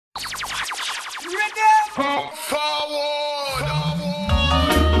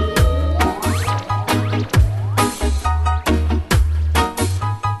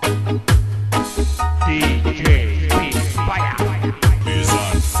DJ Spitaya is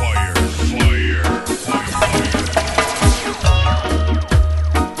on fire, fire, fire, fire.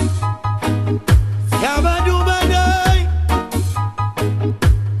 Yabba-dooba-day,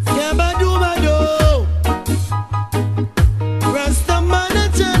 yabba-dooba-do. Rastaman a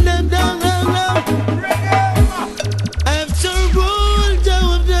turn them down, down, down. After all that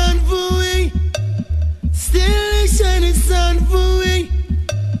we've done for we, still a shining sun for we.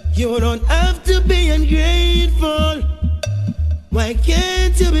 You don't have to be ungrateful. Why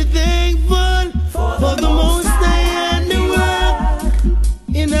can't you be thankful for the most high and the world?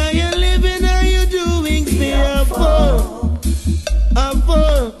 In how you living, how you doing, fearful.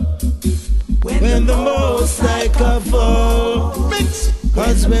 When the most high come fall,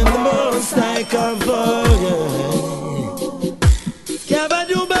 cause when the most high come fall, yeah.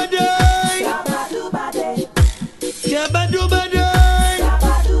 Yabba-dooba-day, yabba-dooba-day.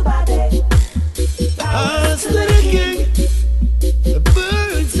 Ask the king, the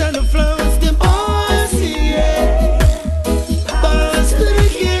birds and the flowers, them all sing, yeah. Ask the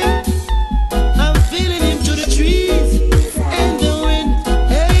king, I'm feeling him through the trees and the wind.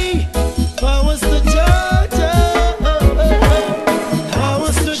 Hey, I was the JaH, I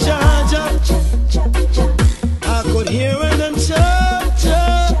was the JaH. I could hear them shout,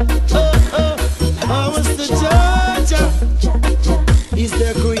 I was the JaH. He's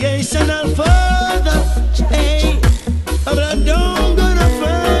their creational father. Hey, but I don't go no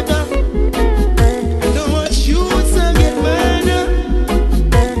further. Don't want shoots and get murder.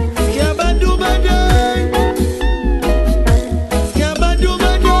 Yabba-dooba-day,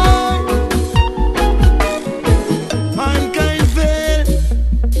 yabba-dooba-day. Mankind fail,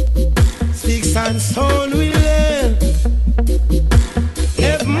 sticks and stone will fail.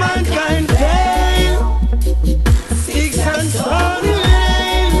 If mankind fail, sticks and stone will fail.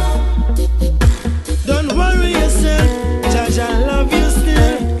 Don't worry yourself, JaH love you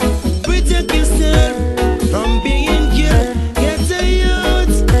still, protect you still from being killed. Get a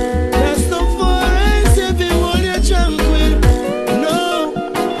youth, that's no forest, everyone you're tranquil. No,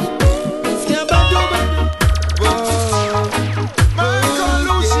 Skabba-dooba. Michael,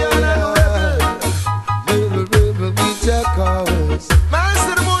 Luciano, rebel, we take ours.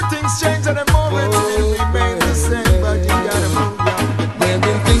 Master, the more things change at the moment, it remain the same, but you gotta move on. When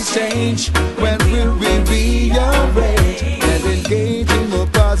will things change? When will we rearrange and engage in more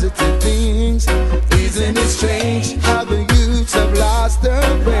positive things? Isn't it strange how the youths have lost their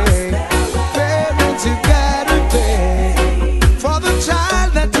way? Parents, you gotta pay for the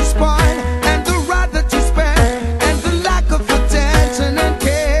child that you spoil and the rod that you spare and the lack of attention and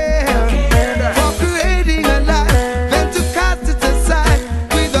care. For creating a life, then to cast it aside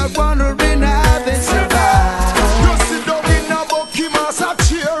without wondering how they survive. You sit down in a bucky mass of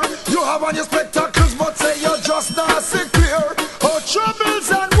cheer. You have on your spectacles, but say you're just not secure. Oh, troubles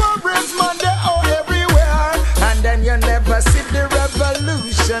and worries, man, they're all everywhere. And then you never see the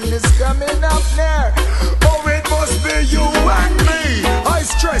revolution is coming up there. Oh, it must be you and me. I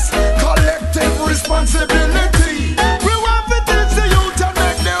stress collective responsibility. We want to teach the youth and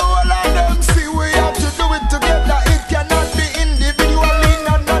make the whole of them see we have to do it together. It cannot be individually,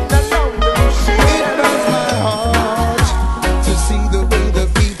 no, no, no, no, no. It burns my heart to see the way the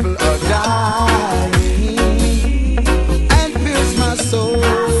people are dying, and fills my soul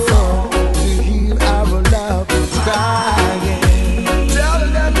to hear our loved ones crying. Tell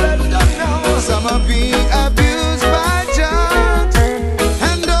them, let them know some are being abused by JaH,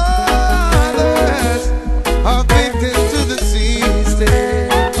 and others are victims to the system.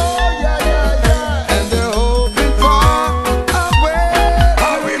 Oh yeah, yeah, yeah. And they're hoping for a way.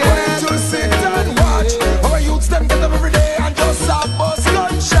 Are we going to sit and watch our youths them get up every day and just have bus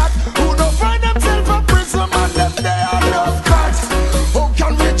gunshot? Who don't find themselves a prison and them they are love cuts? How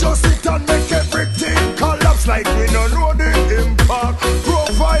can we just sit and make everything collapse like we don't know the impact?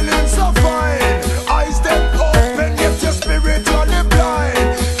 Profiling so fine, eyes them open yet your spiritually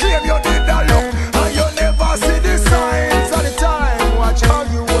blind. Claim you did a look and you never see the signs all the time. Watch how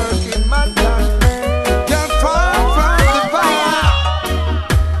you work in mankind. You're far from the fire.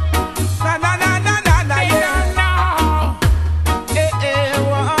 Na na na na na na yeah.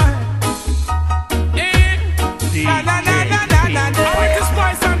 What? Na na na na na na yeah. I like the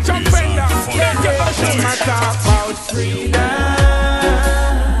spice and jump Fenda. I'ma talk about freedom,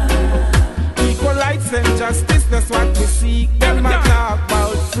 equal rights and justice. That's what we seek. Them a talk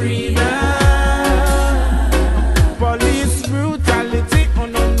about freedom. Police brutality, oh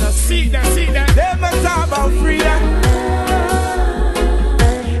no, no, see that. Them a talk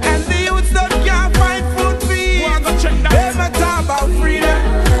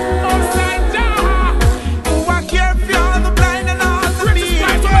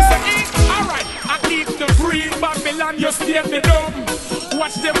just stay the dumb.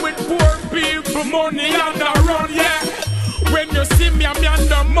 Watch them with poor people, money on the run, yeah. When you see me, I'm on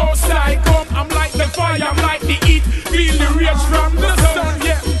the most I come. I'm like the fire, I'm like the heat. Feel the rage from the sun,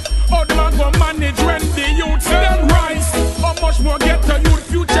 yeah. How do I go manage when the youths them rise? How much more get to youth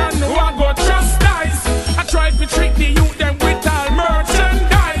future? No, I go trust ties. I try to trick the youth them with all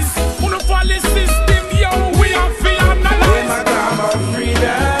merchandise. Wanna follow the system, yo, we have to analyze. My time of freedom.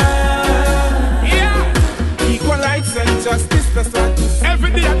 Yeah. Equal rights and justice, that's what.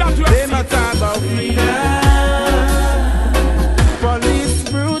 Every day that we They my time of freedom. Police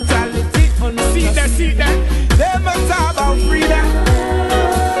brutality, see that. they my time of freedom.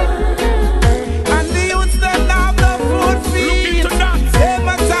 And the youths don't have no food feed. They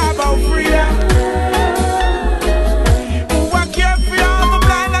my time of freedom. Who are care for all the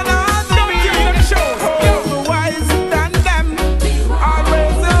blind and all the weak. The wise than them.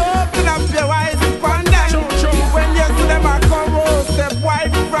 Always open up your eyes upon them. When you see them, I come roll, step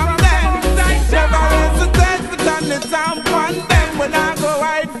wide from them. Never hesitate to turn the town upon them. When I go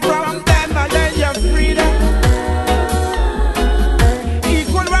wide from them, I let you freedom.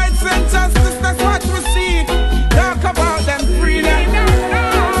 Equal rights and justice, that's what we see. Talk about them freedom.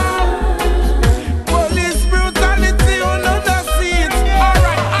 Police brutality, you know the seeds.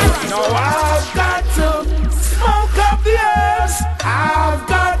 Alright. Now I've got to smoke up the herbs. I've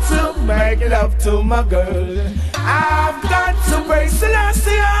got to make love to my girl. I've got to praise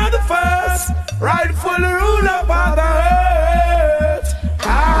Selassie on the first, rightful ruler of the earth.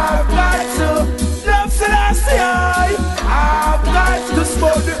 I've got to love Selassie. I've got to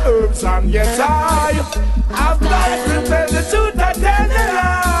smoke the herbs and get high. I've got to tell the truth and tell the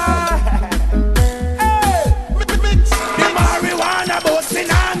lie. Hey, the marijuana busting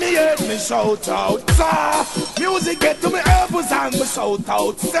on me head, me shout out, sir. Music get to me elbows and me shout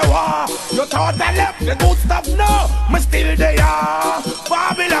out, say what? You thought I left the good stuff, no, me still there.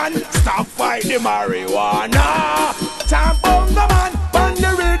 Babylon, stop fight the marijuana. Champ on the man, on the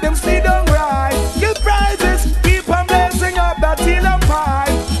rhythm, stay down right. Give prizes, keep on blazing up that till I'm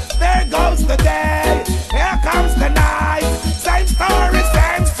fine. There goes the day, here comes the night. Same story,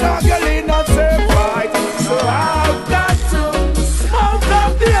 same struggling, not same fight. So I've got to smoke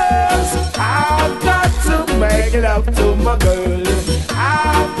up the earth. I've got to make love to my girl.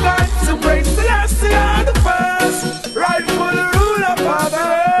 I've got to break Selassie on the first, rightful ruler of the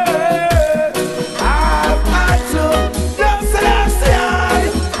earth. I've got to love Selassie.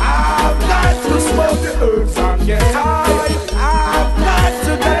 I've got to smoke the herbs and get high. I've got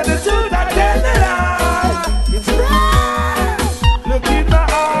to tell the truth and tell the lie. It's right. Look in my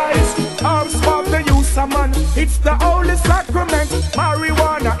eyes. Herbs of the use of man. It's the holy sacrament.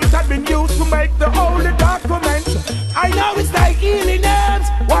 Marijuana, it had been used to make the holy document. I know it's like healing herbs.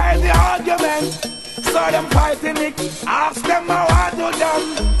 Why the argument? So them fighting it. Ask them how I do them.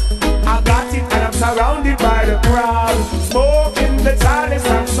 I got it and I'm surrounded by the crowd. Smoking the chalice,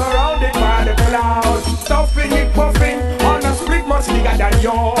 I'm surrounded by the cloud. Stuffing it, puffing on a split much bigger than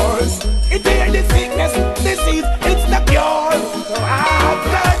yours. It ain't the sickness, disease, it's the cure. So I've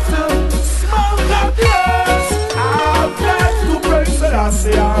got to smoke up the herbs. I've got to praise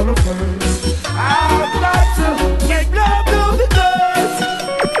Selassie on the first. I've got to make love to the girls.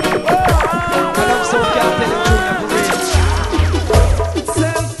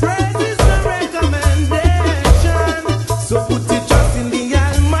 Self-praise is the recommendation. So put your trust in the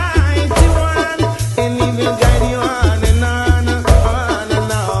Almighty One, and He will guide you on and on and on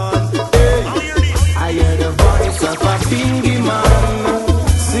and on. Hey, I hear the voice of a bingy man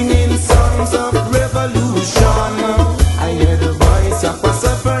singing songs of revolution. I hear the voice of a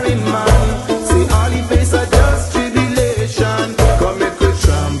suffering man say all he faces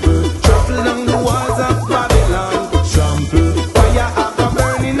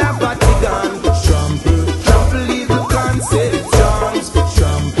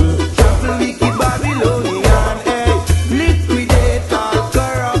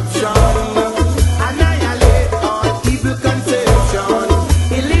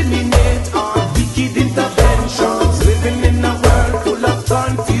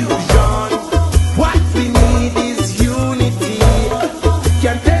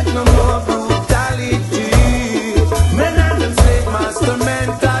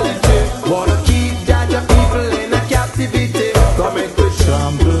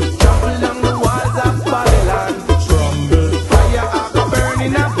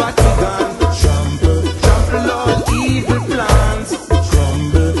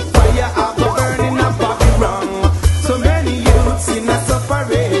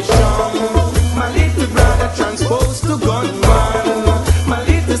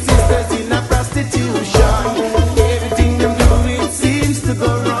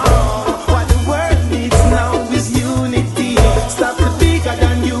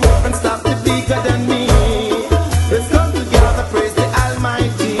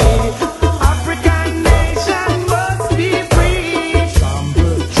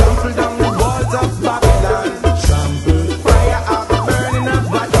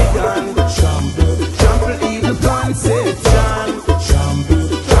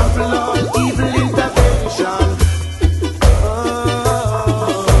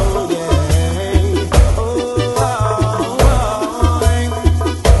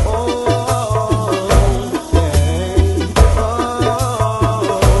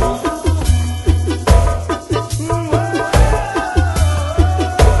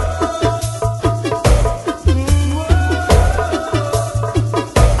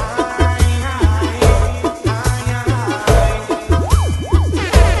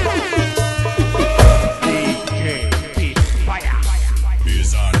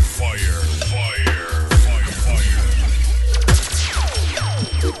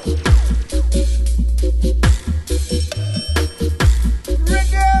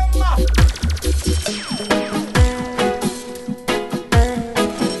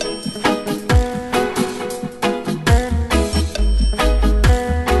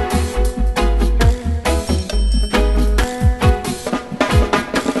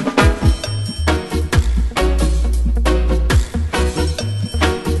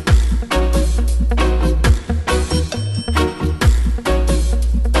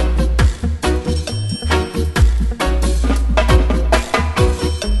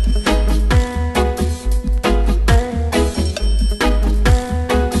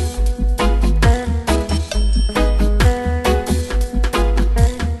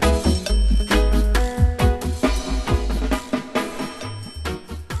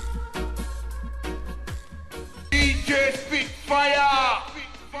fire.